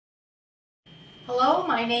Hello,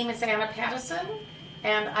 my name is Anna Pattison,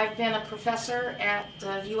 and I've been a professor at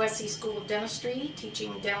the USC School of Dentistry,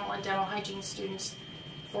 teaching dental and dental hygiene students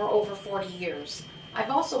for over 40 years. I've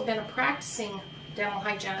also been a practicing dental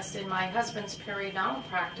hygienist in my husband's periodontal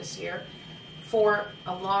practice here for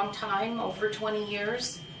a long time, over 20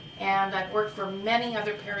 years, and I've worked for many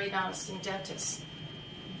other periodontists and dentists.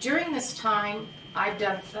 During this time, I've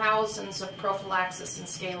done thousands of prophylaxis and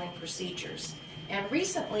scaling procedures. And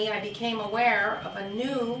recently I became aware of a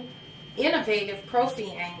new innovative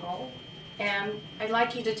prophy angle, and I'd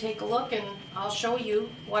like you to take a look and I'll show you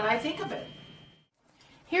what I think of it.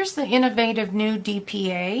 Here's the innovative new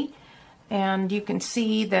DPA, and you can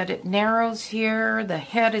see that it narrows here. The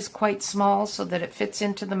head is quite small so that it fits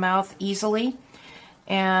into the mouth easily.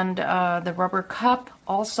 And the rubber cup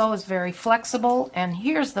also is very flexible. And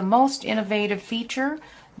here's the most innovative feature,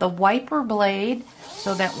 the wiper blade,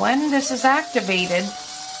 so that when this is activated,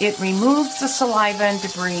 it removes the saliva and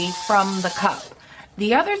debris from the cup.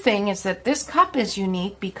 The other thing is that this cup is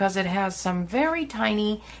unique because it has some very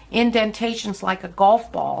tiny indentations like a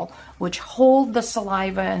golf ball, which hold the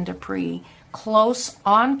saliva and debris close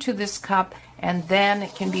onto this cup, and then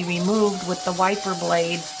it can be removed with the wiper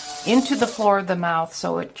blade into the floor of the mouth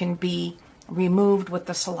so it can be removed with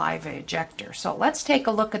the saliva ejector. So let's take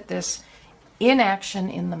a look at this in action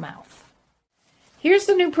in the mouth. Here's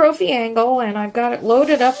the new prophy angle, and I've got it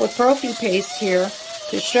loaded up with prophy paste here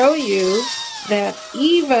to show you that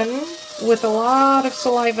even with a lot of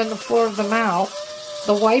saliva in the floor of the mouth,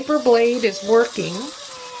 the wiper blade is working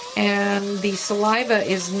and the saliva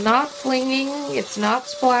is not flinging, it's not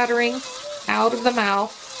splattering out of the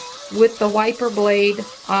mouth with the wiper blade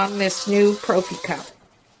on this new prophy cup.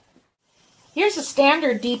 Here's a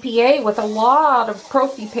standard DPA with a lot of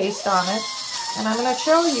prophy paste on it, and I'm going to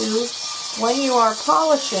show you when you are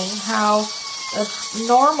polishing how a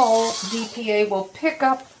normal DPA will pick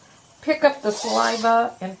up the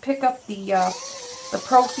saliva and pick up the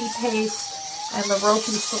prophy paste and the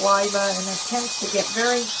ropey saliva, and it tends to get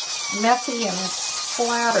very messy and it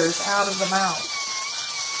splatters out of the mouth.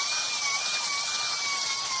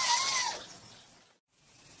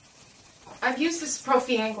 I've used this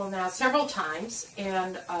prophy angle now several times,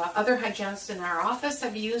 and other hygienists in our office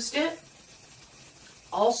have used it.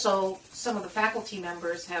 Also, some of the faculty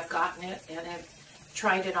members have gotten it and have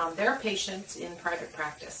tried it on their patients in private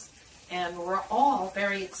practice. And we're all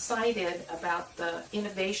very excited about the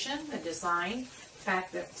innovation, the design, the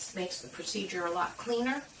fact that it makes the procedure a lot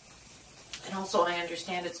cleaner. And also I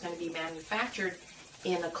understand it's going to be manufactured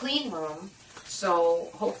in a clean room, so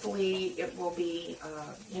hopefully it will be,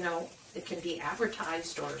 it can be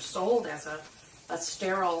advertised or sold as a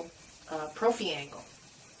sterile prophy angle.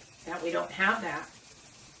 Now we don't have that.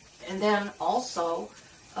 And then also,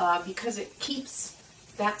 because it keeps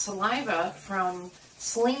that saliva from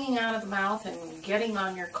slinging out of the mouth and getting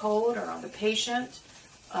on your coat or on the patient,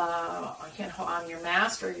 on your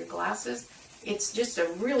mask or your glasses, it's just a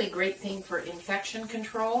really great thing for infection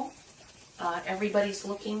control. Everybody's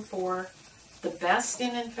looking for the best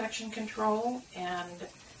in infection control, and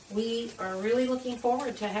we are really looking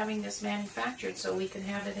forward to having this manufactured so we can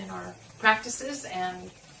have it in our practices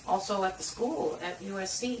and also at the school at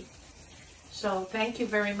USC. So thank you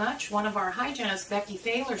very much. One of our hygienists, Becky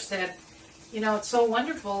Thaler, said, it's so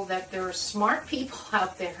wonderful that there are smart people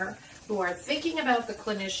out there who are thinking about the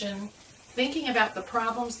clinician, thinking about the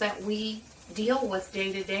problems that we deal with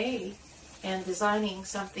day to day, and designing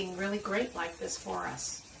something really great like this for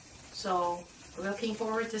us. So we're looking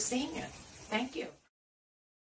forward to seeing it. Thank you.